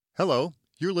Hello,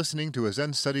 you're listening to a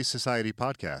Zen Studies Society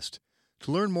podcast.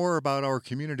 To learn more about our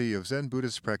community of Zen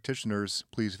Buddhist practitioners,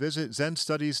 please visit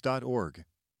zenstudies.org.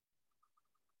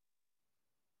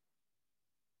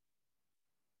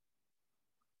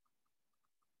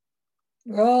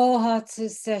 Rohatsu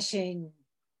Sesshin.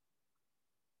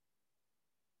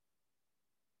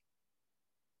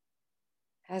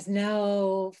 Has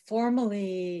now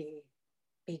formally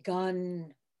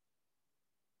begun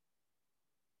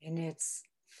in its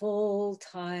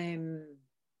full-time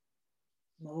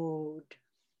mode.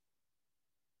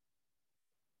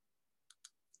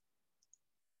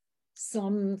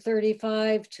 Some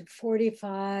 35 to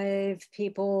 45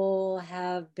 people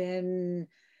have been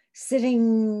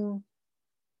sitting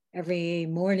every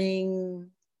morning,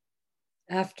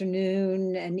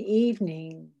 afternoon, and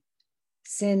evening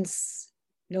since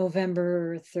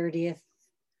November 30th,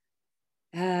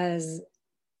 as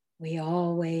we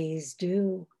always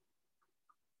do.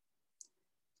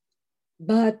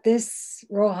 But this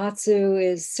Rohatsu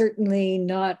is certainly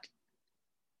not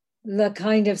the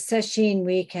kind of sesshin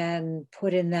we can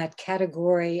put in that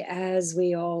category as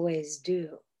we always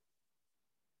do.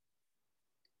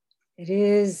 It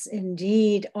is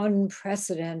indeed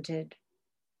unprecedented.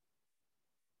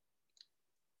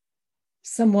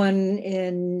 Someone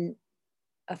in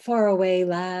a faraway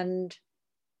land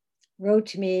wrote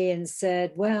to me and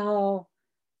said, well,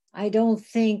 I don't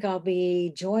think I'll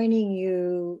be joining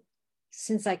you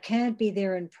since I can't be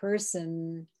there in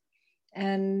person,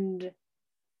 and,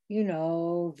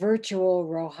 virtual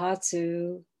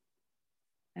Rohatsu.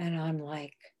 And I'm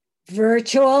like,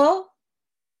 virtual?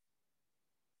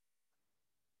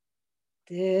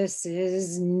 This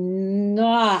is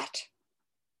not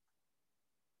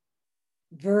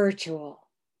virtual.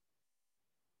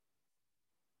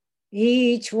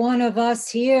 Each one of us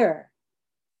here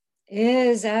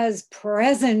is as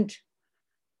present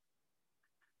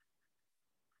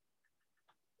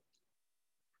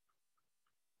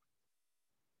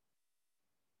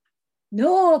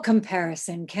no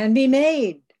comparison can be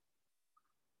made.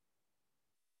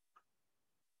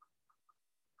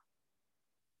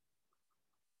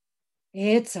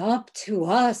 It's up to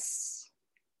us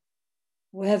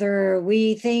whether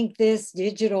we think this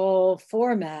digital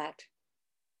format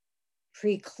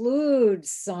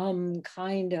precludes some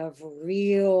kind of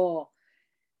real,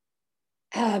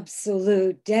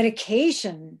 absolute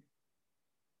dedication.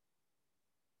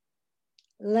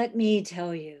 Let me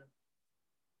tell you,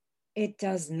 it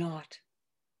does not.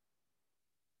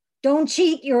 Don't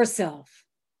cheat yourself.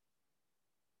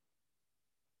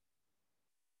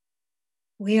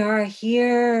 We are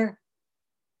here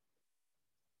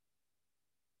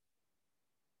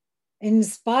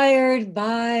inspired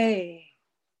by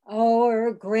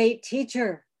our great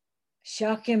teacher,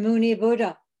 Shakyamuni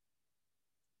Buddha,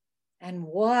 and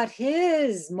what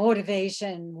his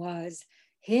motivation was,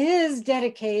 his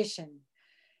dedication,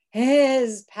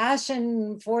 his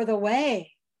passion for the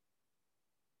way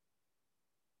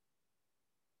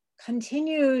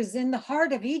continues in the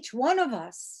heart of each one of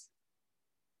us.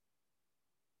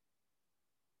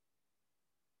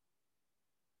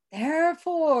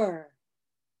 Therefore,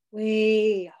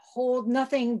 we hold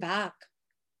nothing back.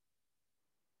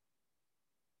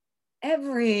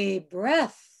 Every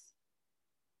breath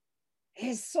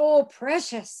is so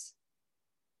precious,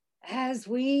 as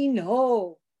we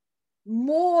know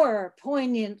more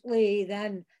poignantly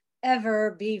than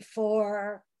ever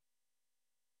before.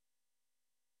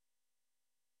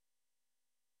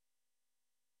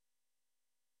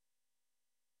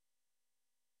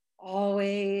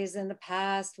 Always in the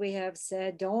past, we have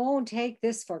said, don't take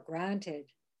this for granted.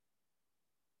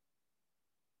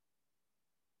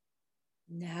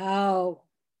 Now,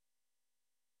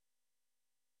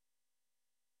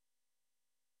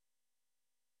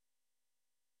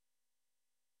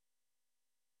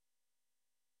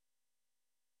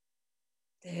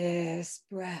 this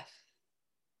breath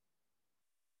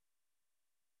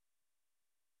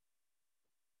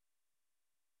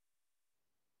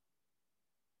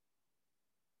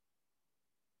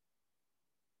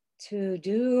to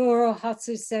do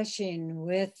Rohatsu Sesshin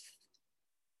with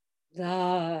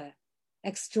the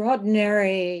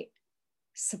extraordinary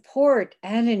support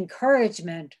and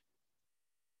encouragement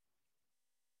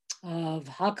of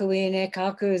Hakuin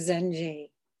Ekaku Zenji.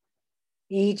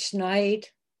 Each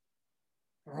night,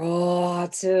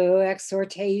 Rohatsu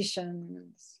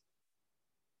exhortations.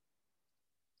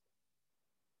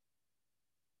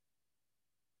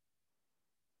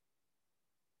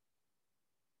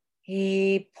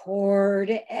 He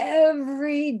poured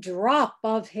every drop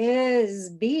of his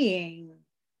being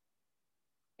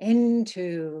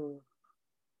into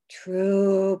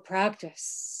true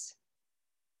practice.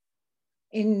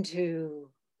 into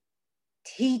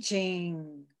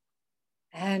teaching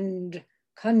and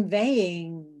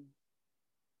conveying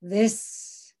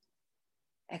this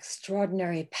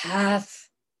extraordinary path.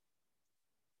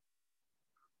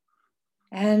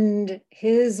 And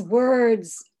his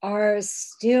words are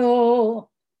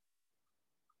still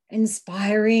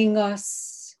inspiring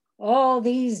us all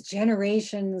these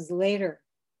generations later.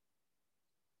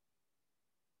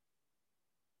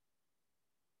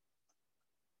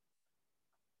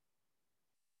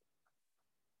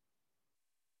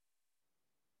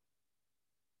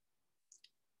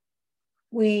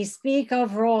 We speak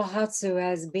of Rohatsu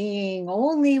as being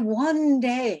only one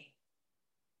day.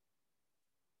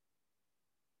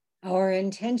 Our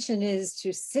intention is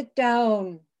to sit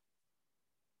down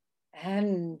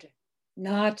and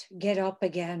not get up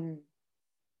again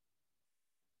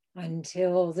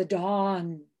until the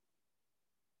dawn,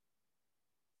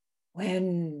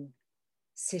 when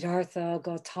Siddhartha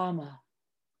Gautama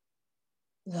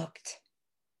looked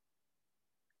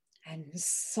and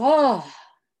saw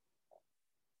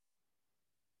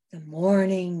the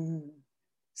morning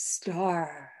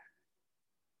star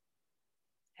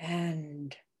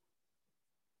and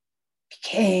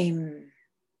became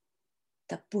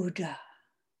the Buddha.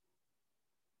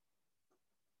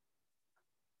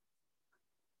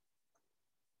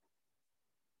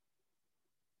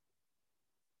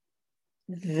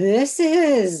 This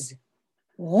is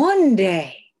one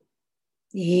day,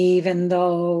 even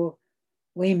though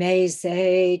we may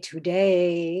say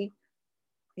today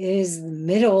is the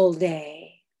middle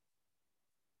day.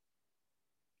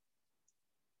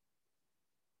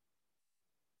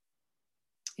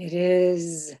 It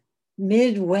is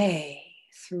midway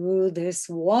through this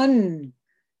one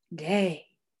day.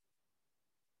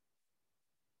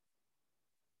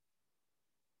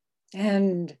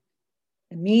 And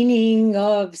the meaning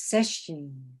of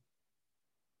Sesshin,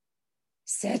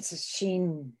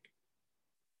 Setshin,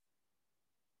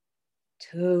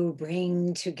 to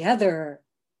bring together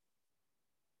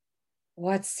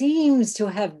what seems to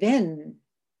have been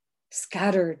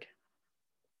scattered,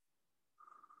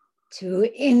 to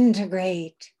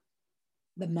integrate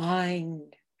the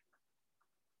mind.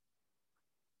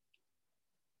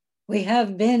 We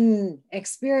have been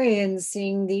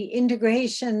experiencing the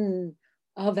integration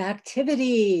of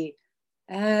activity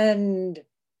and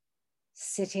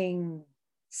sitting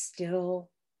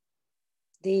still.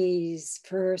 These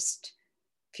first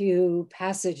few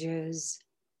passages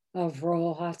of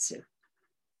Rohatsu.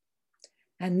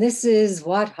 And this is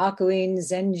what Hakuin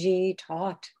Zenji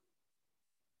taught.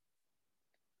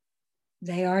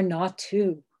 They are not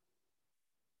to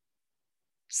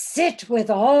sit with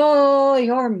all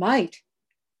your might.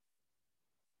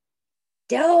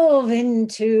 Delve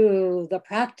into the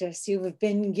practice you've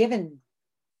been given.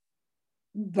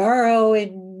 Burrow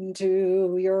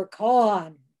into your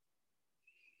koan.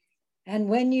 And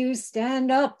when you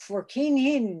stand up for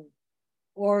kinhin,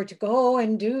 or to go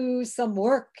and do some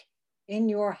work in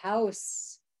your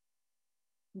house,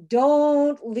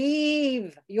 don't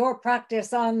leave your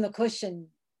practice on the cushion.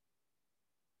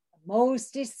 The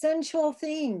most essential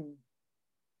thing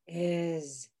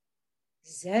is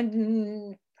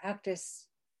Zen practice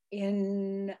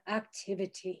in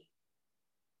activity.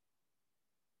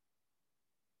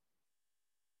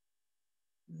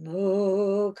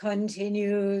 Mu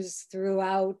continues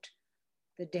throughout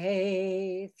the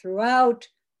day, throughout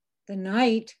the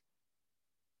night.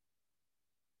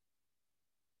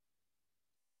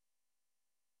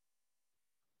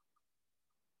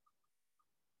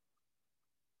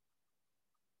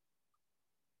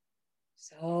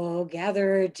 So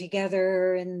gathered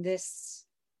together in this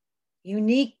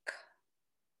unique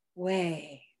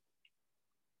way,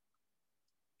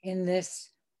 in this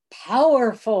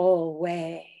powerful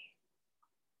way,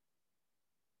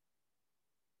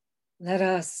 let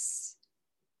us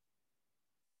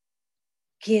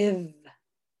give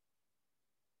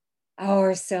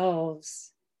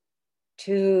ourselves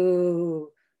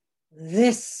to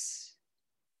this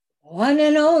one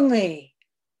and only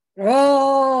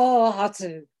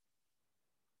Rohatsu.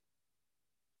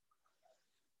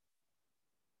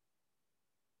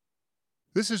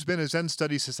 This has been a Zen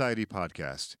Study Society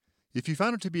podcast. If you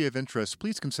found it to be of interest,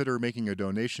 please consider making a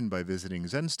donation by visiting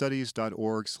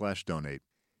zenstudies.org/donate.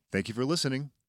 Thank you for listening.